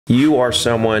You are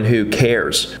someone who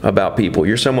cares about people.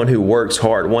 You're someone who works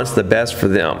hard, wants the best for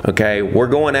them, okay? We're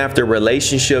going after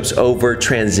relationships over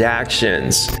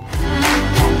transactions.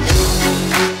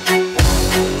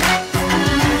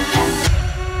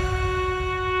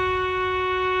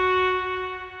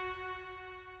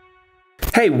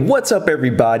 Hey, what's up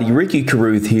everybody? Ricky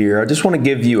Carruth here. I just want to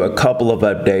give you a couple of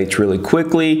updates really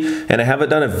quickly, and I haven't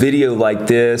done a video like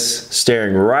this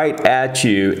staring right at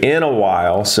you in a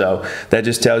while, so that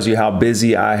just tells you how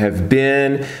busy I have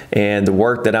been and the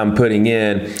work that I'm putting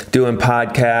in, doing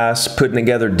podcasts, putting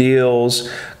together deals,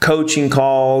 coaching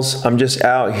calls. I'm just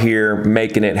out here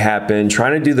making it happen,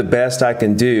 trying to do the best I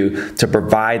can do to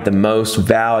provide the most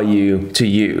value to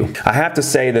you. I have to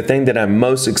say the thing that I'm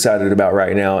most excited about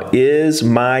right now is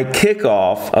my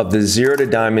kickoff of the Zero to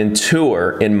Diamond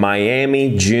Tour in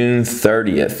Miami, June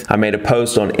 30th. I made a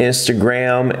post on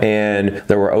Instagram and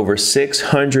there were over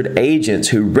 600 agents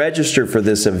who registered for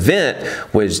this event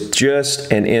with just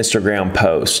an Instagram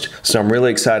post. So I'm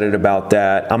really excited about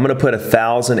that. I'm gonna put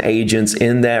 1,000 agents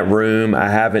in that room. I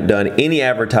haven't done any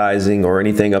advertising or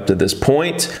anything up to this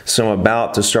point, so I'm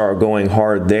about to start going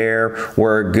hard there.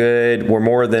 We're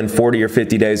more than 40 or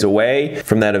 50 days away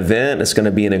from that event. It's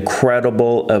gonna be an incredible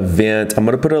event. I'm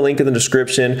going to put a link in the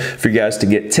description for you guys to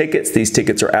get tickets. These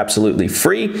tickets are absolutely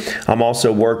free. I'm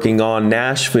also working on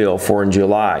Nashville for in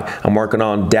July. I'm working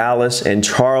on Dallas and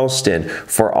Charleston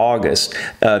for August,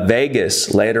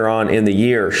 Vegas later on in the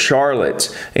year,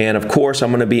 Charlotte, and of course I'm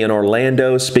going to be in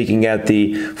Orlando speaking at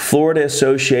the Florida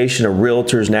Association of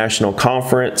Realtors National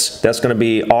Conference. That's going to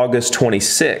be August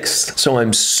 26th. So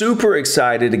I'm super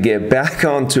excited to get back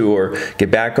on tour,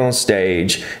 get back on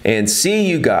stage, and see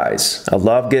you guys. I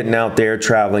love getting out there,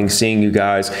 traveling, seeing you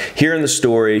guys, hearing the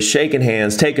stories, shaking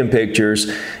hands, taking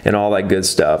pictures, and all that good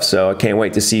stuff. So I can't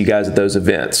wait to see you guys at those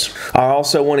events. I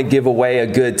also want to give away a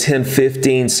good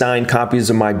 10-15 signed copies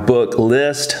of my book,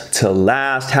 List to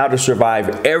Last, How to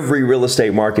Survive Every Real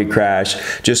Estate Market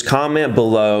Crash. Just comment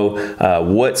below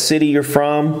what city you're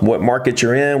from, what market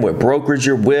you're in, what brokerage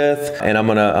you're with, and I'm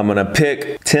gonna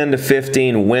pick 10 to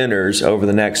 15 winners over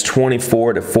the next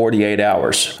 24 to 48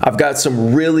 hours. I've got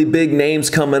some really big names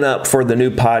coming up for the new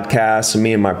podcast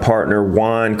me and my partner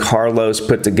Juan Carlos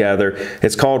put together.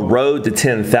 It's called Road to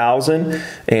 10,000,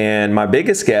 and my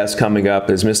biggest guest coming up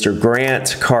is Mr.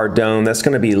 Grant Cardone. That's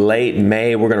going to be late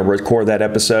May. We're going to record that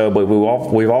episode, but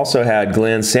we've also had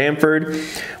Glenn Sanford,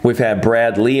 we've had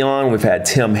Brad Leon, we've had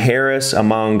Tim Harris,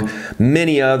 among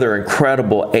many other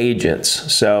incredible agents.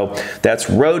 So that's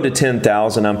Road to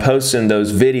 10,000. I'm posting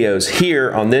those videos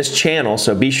here on this channel,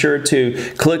 so be sure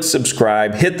to click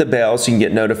subscribe, hit the bell so you can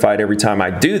get notified every time I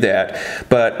do that.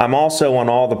 But I'm also on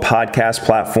all the podcast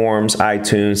platforms,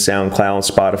 iTunes, SoundCloud,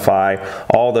 Spotify,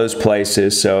 all those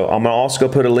places. So I'm gonna also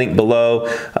put a link below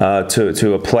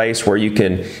to a place where you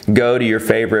can go to your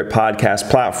favorite podcast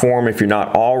platform if you're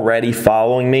not already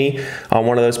following me on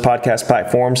one of those podcast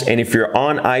platforms. And if you're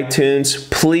on iTunes,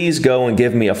 please go and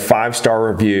give me a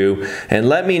 5-star review and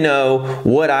let me know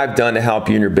what I've done to help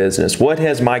you in your business. What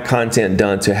has my content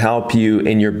done to help you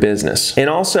in your business? And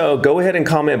also go ahead and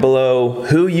comment below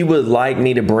who you would like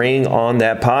me to bring on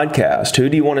that podcast. Who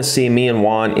do you want to see me and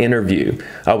Juan interview?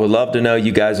 I would love to know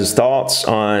you guys' thoughts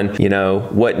on,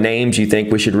 what names you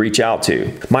think we should reach out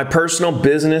to. My personal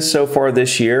business so far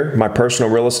this year, my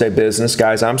personal real estate business,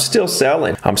 guys, I'm still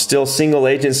selling. I'm still single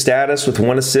agent status with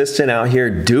one assistant out here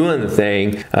doing the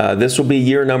thing. This will be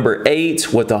year number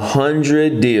 8 with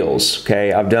 100 deals.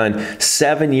 Okay, I've done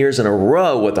 7 years in a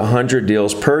row with 100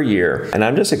 deals per year, and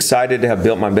I'm just excited to have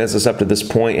built my business up to this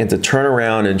point and to turn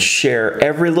around and share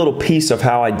every little piece of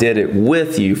how I did it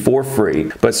with you for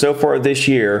free. But so far this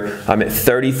year, I'm at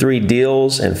 33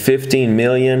 deals and 15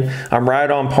 million. I'm right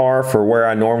on par for where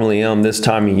I normally am this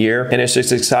time of year, and it's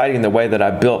just exciting the way that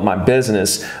I built my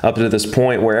business up to this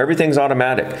point where everything's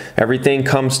automatic. Everything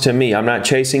comes to me. I'm not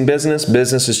chasing business.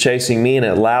 Business is chasing me, and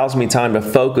it allows me time to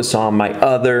focus on my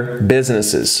other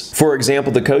businesses. For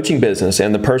example, the coaching business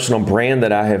and the personal brand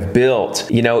that I have built.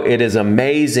 It is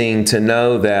amazing to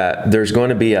know that there's going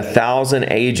to be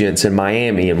 1,000 agents in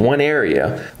Miami in one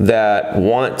area that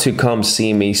want to come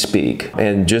see me speak,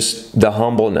 and just the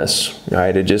humbleness,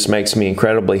 right? It just makes me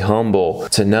incredibly humble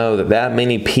to know that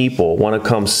many people want to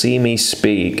come see me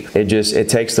speak. It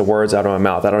takes the words out of my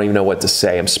mouth. I don't even know what to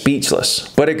say. I'm speechless.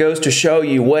 But it goes to show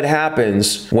you what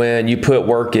happens when you put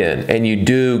work in and you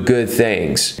do good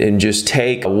things and just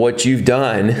take what you've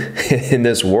done in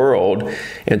this world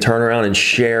and turn around and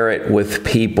share it with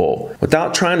people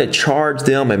without trying to charge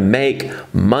them and make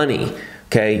money.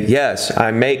 Okay, yes,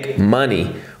 I make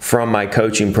money from my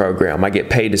coaching program. I get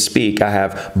paid to speak. I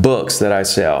have books that I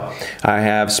sell. I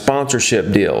have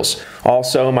sponsorship deals.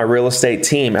 Also, my real estate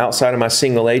team, outside of my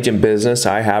single agent business,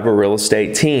 I have a real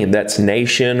estate team that's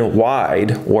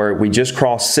nationwide, where we just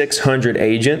crossed 600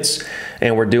 agents,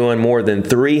 and we're doing more than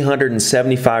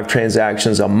 375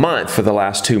 transactions a month for the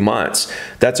last 2 months.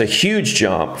 That's a huge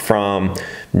jump from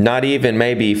not even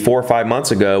maybe 4 or 5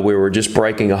 months ago. We were just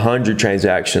breaking 100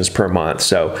 transactions per month.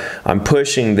 So I'm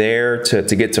pushing there to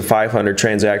get to 500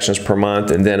 transactions per month,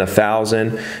 and then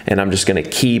 1,000, and I'm just going to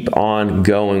keep on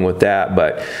going with that.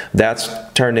 But that's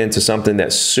turned into something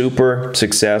that's super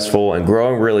successful and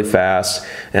growing really fast,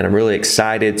 and I'm really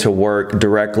excited to work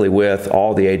directly with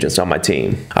all the agents on my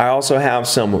team. I also have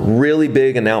some really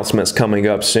big announcements coming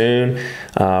up soon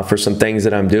for some things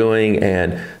that I'm doing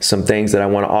and some things that I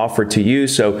want to offer to you.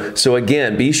 So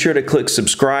again, be sure to click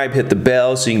subscribe, hit the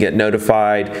bell so you can get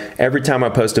notified every time I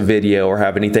post a video or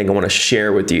have anything I want to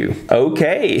share with you.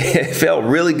 Okay, it felt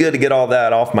really good to get all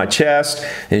that off my chest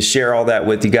and share all that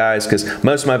with you guys, because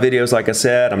most of my videos, like I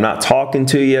said, I'm not talking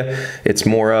to you. It's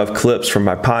more of clips from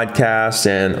my podcast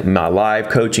and my live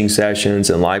coaching sessions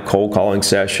and live cold calling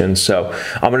sessions. So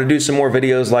I'm going to do some more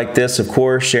videos like this, of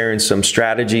course, sharing some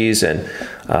strategies and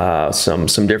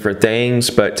some different things.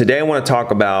 But today I want to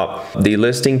talk about the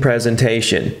listing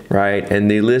presentation, right? And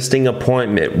the listing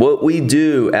appointment, what we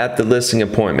do at the listing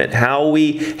appointment, how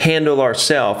we handle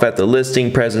ourselves at the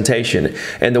listing presentation.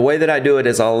 And the way that I do it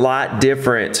is a lot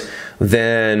different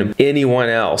than anyone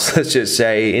else. Let's just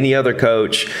say any other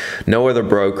coach, no other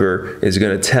broker is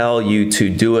going to tell you to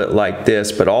do it like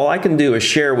this. But all I can do is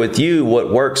share with you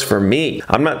what works for me.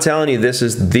 I'm not telling you this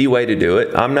is the way to do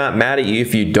it. I'm not mad at you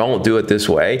if you don't do it this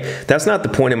way. That's not the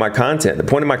point of my content. The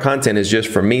point of my content is just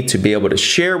for me to be able to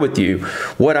share with you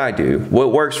what I do,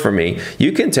 what works for me.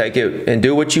 You can take it and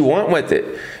do what you want with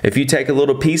it. If you take a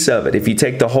little piece of it, if you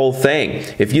take the whole thing,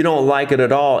 if you don't like it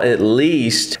at all, at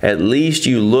least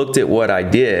you looked at what I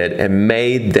did and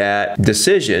made that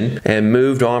decision and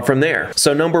moved on from there.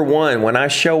 So number one, when I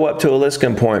show up to a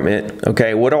listing appointment,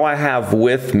 okay, what do I have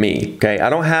with me? Okay, I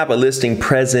don't have a listing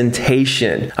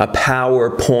presentation, a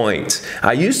PowerPoint.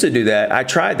 I used to do that. I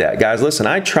tried that. Guys, listen,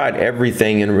 I tried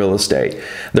everything in real estate.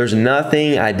 There's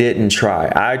nothing I didn't try.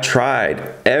 I tried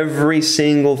every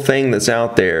single thing that's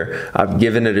out there. I've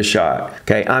given it a shot.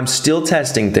 Okay, I'm still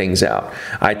testing things out.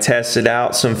 I tested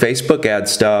out some Facebook ad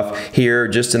stuff here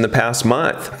just in the past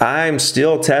month. I'm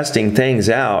still testing things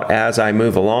out as I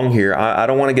move along here. I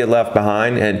don't want to get left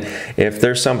behind, and if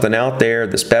there's something out there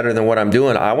that's better than what I'm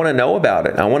doing, I want to know about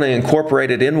it. I want to incorporate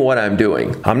it in what I'm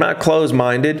doing. I'm not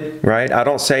closed-minded, right? I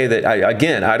don't say that,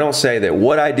 I don't say that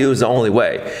what I do is the only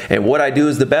way and what I do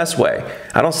is the best way.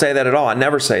 I don't say that at all. I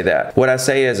never say that. What I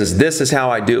say is this is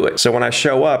how I do it. So when I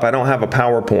show up, I don't have a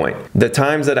PowerPoint. The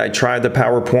times that I tried the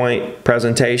PowerPoint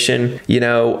presentation, you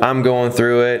know, I'm going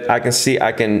through it. I can see,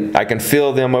 I can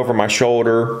feel them over my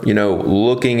shoulder, you know,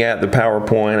 looking at the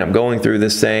PowerPoint. I'm going through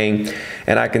this thing,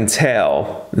 and I can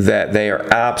tell that they are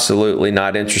absolutely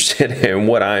not interested in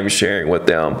what I'm sharing with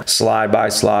them. Slide by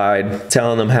slide,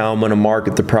 telling them how I'm going to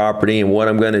market the property and what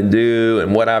I'm going to do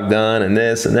and what I've done and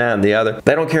this and that and the other.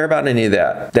 They don't care about any of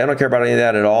that. They don't care about any of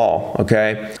that at all,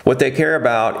 okay? What they care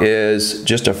about is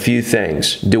just a few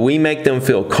things. Do we make them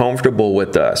feel comfortable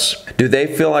with us? Do they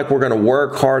feel like we're going to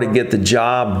work hard to get the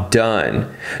job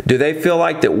done? Do they feel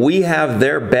like that we have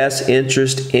their best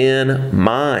interest in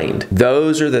mind?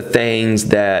 Those are the things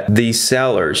that these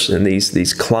sellers and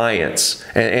these clients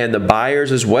and the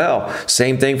buyers as well,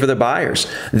 same thing for the buyers.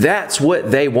 That's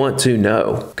what they want to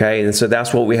know, okay? And so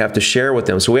that's what we have to share with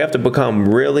them. So we have to become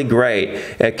really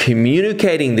great at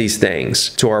communicating these things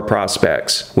to our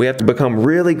prospects. We have to become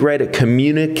really great at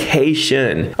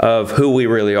communication of who we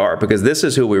really are, because this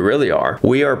is who we really are.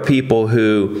 We are people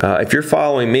who, if you're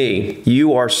following me,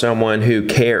 you are someone who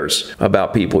cares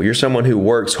about people. You're someone who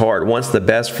works hard, wants the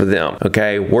best for them,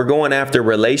 okay? We're going after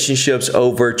relationships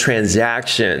over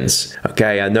transactions,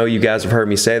 okay? I know you guys have heard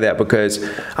me say that because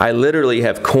I literally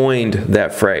have coined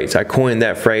that phrase. I coined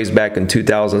that phrase back in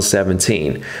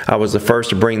 2017. I was the first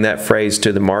to bring that phrase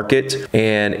to the market,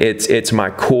 and it's my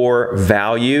core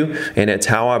value, and it's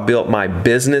how I built my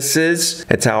businesses.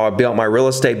 It's how I built my real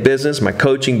estate business, my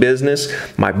coaching business,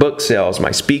 my book sales,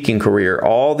 my speaking career.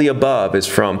 All the above is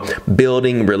from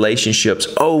building relationships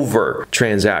over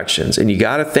transactions. And you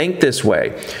got to think this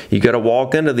way. You got to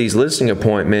walk into these listing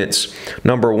appointments,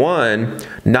 number one,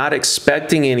 not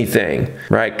expecting anything,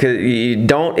 right? Because you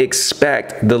don't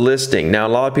expect the listing. Now, a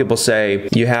lot of people say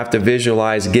you have to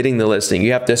visualize getting the listing.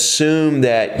 You have to assume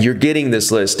that you're getting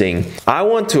this listing. I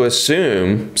want to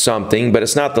assume something, but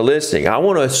it's not the listing. I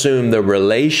want to assume the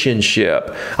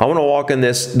relationship. I want to walk in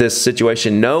this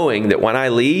situation knowing that when I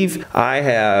leave, I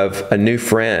have a new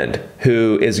friend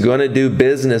who is going to do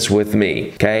business with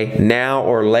me, okay, now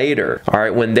or later, all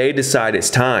right, when they decide it's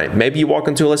time. Maybe you walk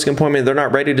into a listing appointment, they're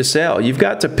not ready to sell. You've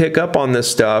got to pick up on this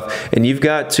stuff, and you've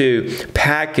got to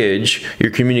package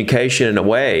your communication in a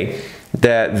way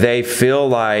that they feel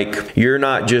like you're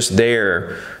not just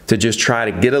there to just try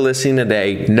to get a listing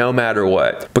today no matter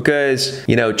what. Because,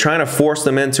 you know, trying to force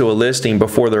them into a listing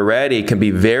before they're ready can be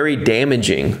very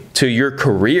damaging to your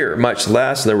career, much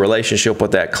less the relationship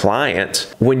with that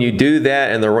client. When you do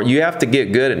that, and you have to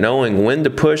get good at knowing when to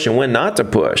push and when not to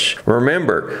push.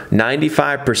 Remember,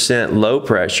 95% low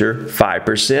pressure,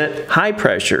 5% high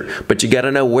pressure. But you got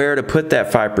to know where to put that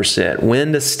 5%,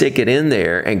 when to stick it in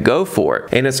there and go for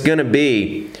it. And it's going to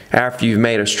be after you've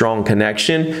made a strong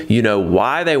connection, you know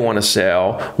why they want to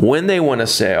sell, when they want to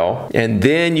sell, and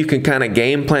then you can kind of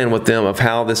game plan with them of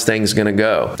how this thing's going to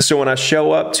go. So when I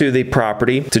show up to the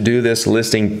property to do this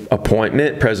listing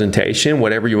appointment, presentation,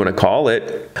 whatever you want to call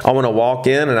it, I want to walk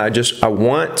in and I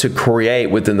want to create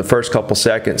within the first couple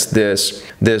seconds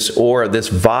this aura, this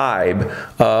vibe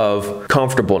of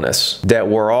comfortableness, that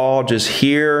we're all just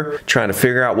here trying to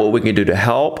figure out what we can do to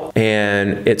help,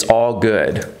 and it's all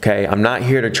good, okay? I'm not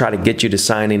here to try to get you to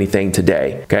sign anything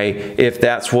today, okay? If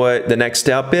that's what the next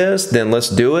step is, then let's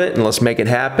do it and let's make it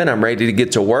happen. I'm ready to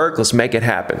get to work. Let's make it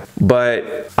happen.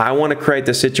 But I want to create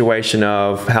the situation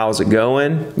of how's it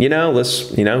going? You know,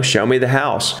 let's, show me the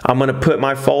house. I'm going to put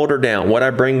my folder down. What I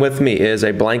bring with me is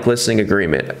a blank listing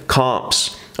agreement,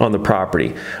 comps on the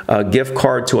property, a gift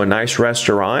card to a nice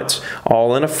restaurant,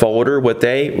 all in a folder with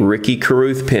a Ricky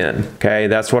Carruth pen. Okay,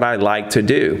 that's what I like to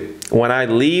do. When I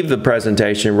leave the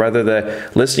presentation, whether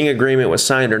the listing agreement was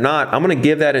signed or not, I'm going to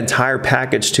give that entire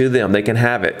package to them. They can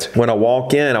have it. When I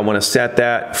walk in, I want to set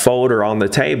that folder on the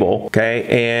table, okay,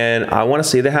 and I want to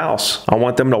see the house. I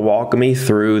want them to walk me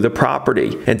through the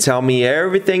property and tell me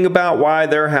everything about why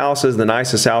their house is the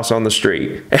nicest house on the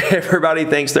street. Everybody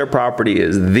thinks their property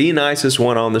is the nicest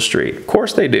one on the street. Of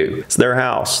course they do. It's their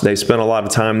house. They spend a lot of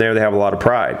time there. They have a lot of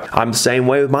pride. I'm the same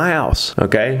way with my house,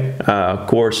 okay? Of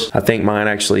course, I think mine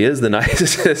actually is the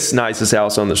nicest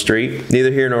house on the street.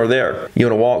 Neither here nor there. You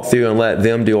want to walk through and let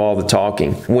them do all the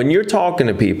talking. When you're talking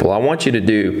to people, I want you to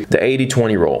do the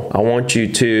 80-20 rule. I want you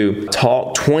to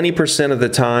talk 20% of the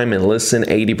time and listen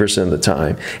 80% of the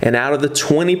time. And out of the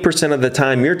 20% of the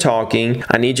time you're talking,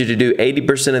 I need you to do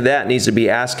 80% of that needs to be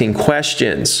asking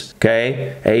questions,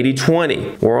 okay?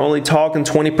 80-20. We're only talking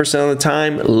 20% of the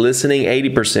time, listening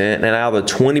 80%, and out of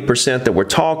the 20% that we're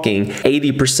talking,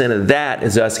 80% of that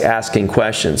is us asking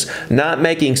questions. Not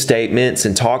making statements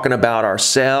and talking about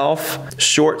ourselves,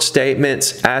 short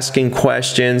statements, asking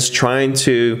questions, trying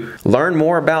to learn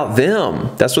more about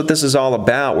them. That's what this is all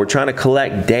about. We're trying to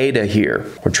collect data here.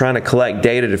 We're trying to collect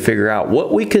data to figure out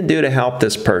what we can do to help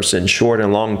this person short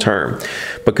and long term.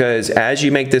 Because as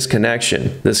you make this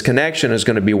connection is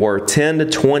going to be worth 10 to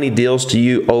 20 deals to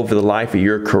you over the life of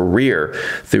your career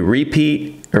through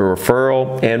repeat and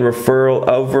referral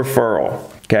of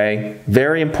referral. Okay,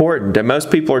 very important. And most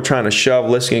people are trying to shove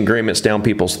listing agreements down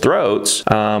people's throats,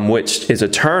 which is a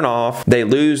turnoff. They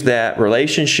lose that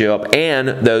relationship and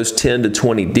those 10 to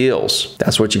 20 deals.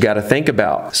 That's what you got to think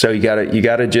about. So you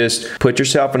got to just put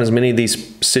yourself in as many of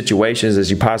these situations as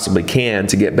you possibly can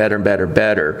to get better and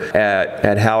better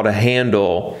at how to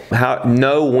handle,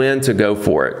 know when to go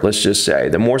for it. Let's just say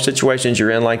the more situations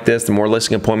you're in like this, the more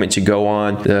listing appointments you go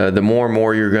on, the more and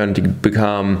more you're going to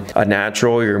become a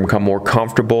natural. You're going to become more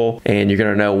comfortable, and you're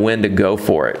going to know when to go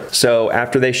for it. So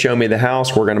after they show me the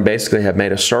house, we're going to basically have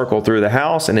made a circle through the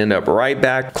house and end up right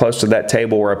back close to that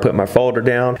table where I put my folder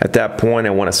down. At that point,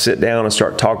 I want to sit down and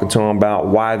start talking to them about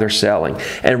why they're selling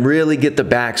and really get the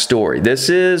backstory. This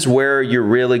is where you're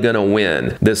really going to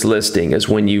win this listing, is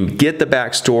when you get the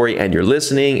backstory and you're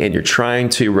listening and you're trying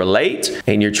to relate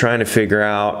and you're trying to figure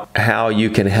out how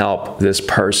you can help this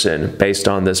person based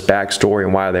on this backstory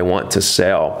and why they want to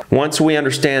sell. Once we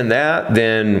understand that, then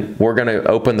then we're going to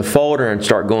open the folder and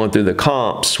start going through the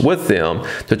comps with them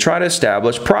to try to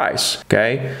establish price,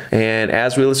 okay? And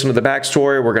as we listen to the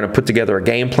backstory, we're going to put together a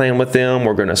game plan with them.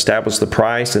 We're going to establish the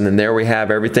price, and then there we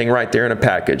have everything right there in a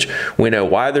package. We know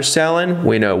why they're selling.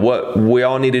 We know what we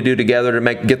all need to do together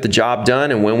to get the job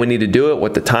done and when we need to do it,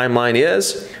 what the timeline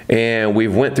is. And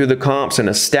we've went through the comps and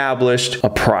established a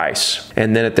price.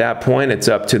 And then at that point, it's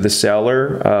up to the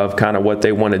seller of kind of what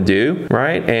they want to do,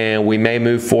 right? And we may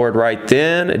move forward right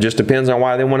then. It just depends on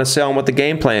why they want to sell and what the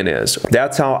game plan is.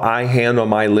 That's how I handle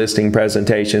my listing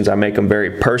presentations. I make them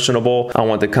very personable. I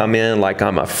want to come in like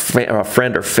I'm a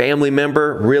friend or family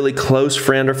member, really close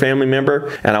friend or family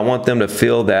member, and I want them to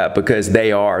feel that because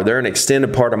they're an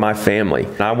extended part of my family.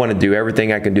 And I want to do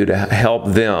everything I can do to help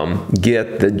them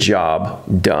get the job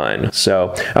done.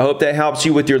 So I hope that helps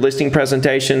you with your listing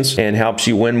presentations and helps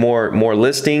you win more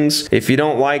listings. If you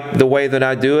don't like the way that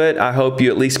I do it, I hope you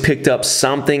at least picked up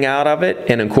something out of it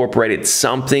and incorporated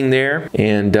something there,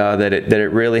 and that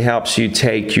it really helps you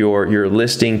take your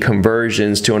listing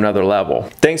conversions to another level.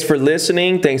 Thanks for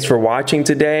listening. Thanks for watching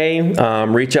today.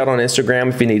 Reach out on Instagram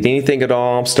if you need anything at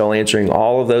all. I'm still answering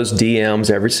all of those DMs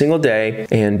every single day,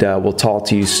 and we'll talk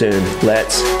to you soon.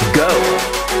 Let's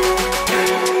go.